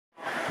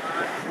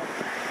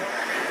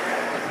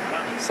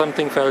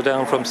Something fell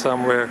down from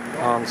somewhere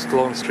on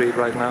Sloane Street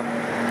right now.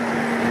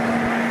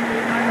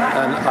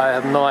 And I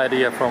have no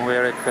idea from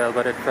where it fell,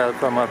 but it fell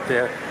from up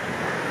there.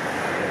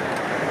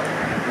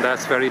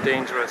 That's very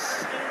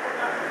dangerous.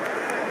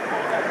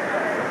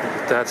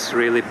 That's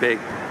really big.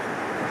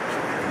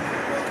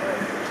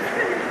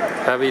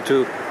 Heavy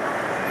too.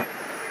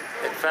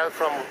 It fell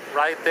from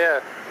right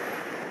there,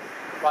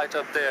 right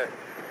up there.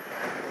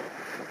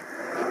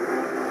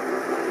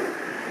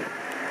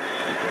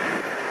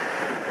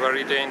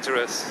 Very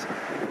dangerous.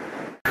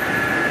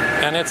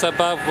 And it's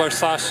above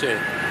Versace.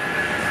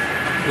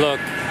 Look.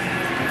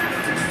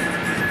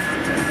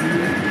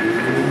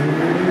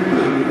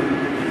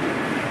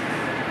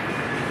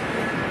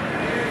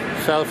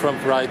 Fell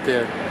from right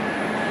there.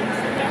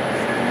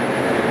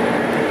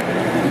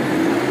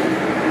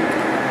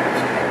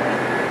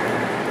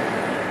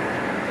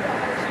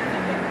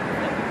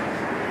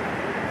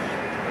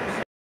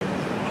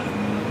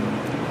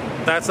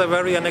 That's a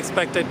very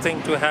unexpected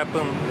thing to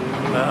happen.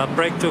 A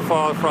brick to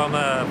fall from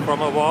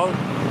a wall,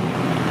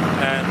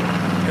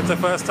 and it's the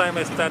first time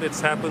that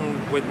it's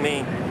happened with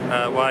me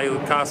while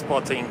car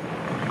spotting.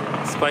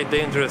 It's quite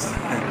dangerous.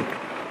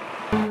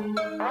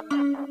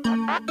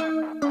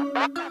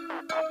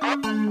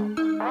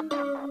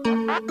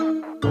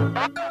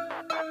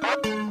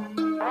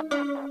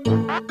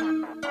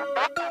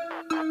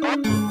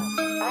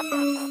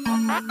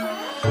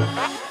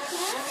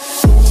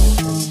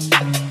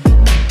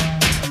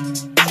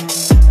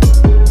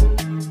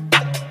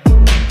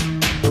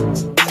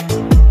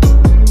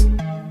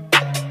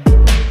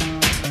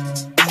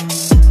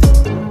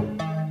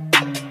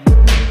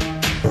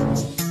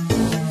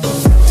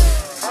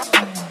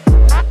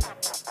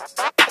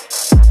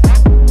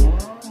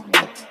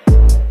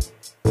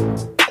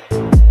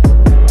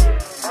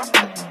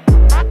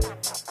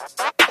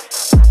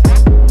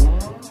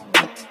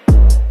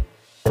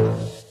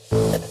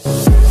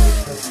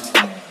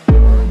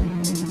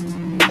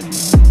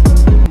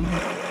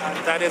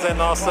 That is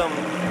an awesome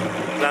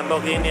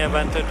Lamborghini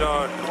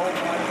Aventador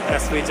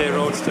SVJ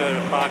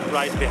Roadster parked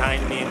right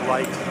behind me in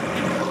white.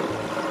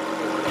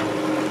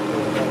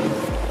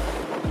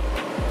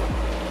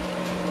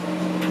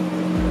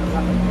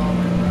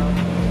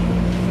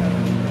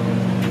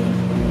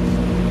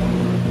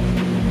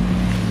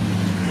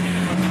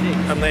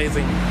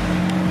 Amazing.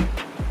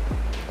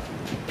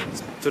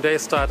 Today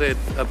started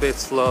a bit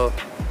slow,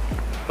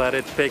 but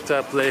it picked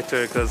up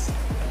later because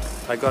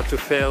I got to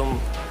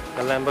film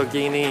a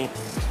Lamborghini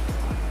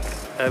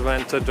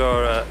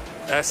Aventador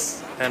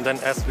S and then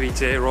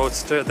SVJ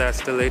Roadster.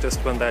 That's the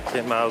latest one that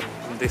came out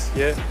this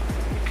year.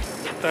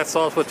 That's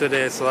all for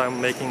today, so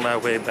I'm making my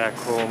way back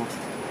home.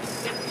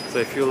 So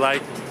if you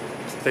like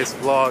this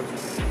vlog,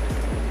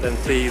 then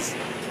please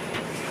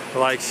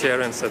like,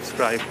 share and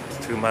subscribe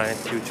to my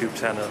YouTube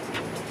channel.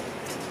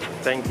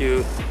 Thank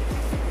you.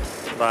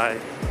 Bye.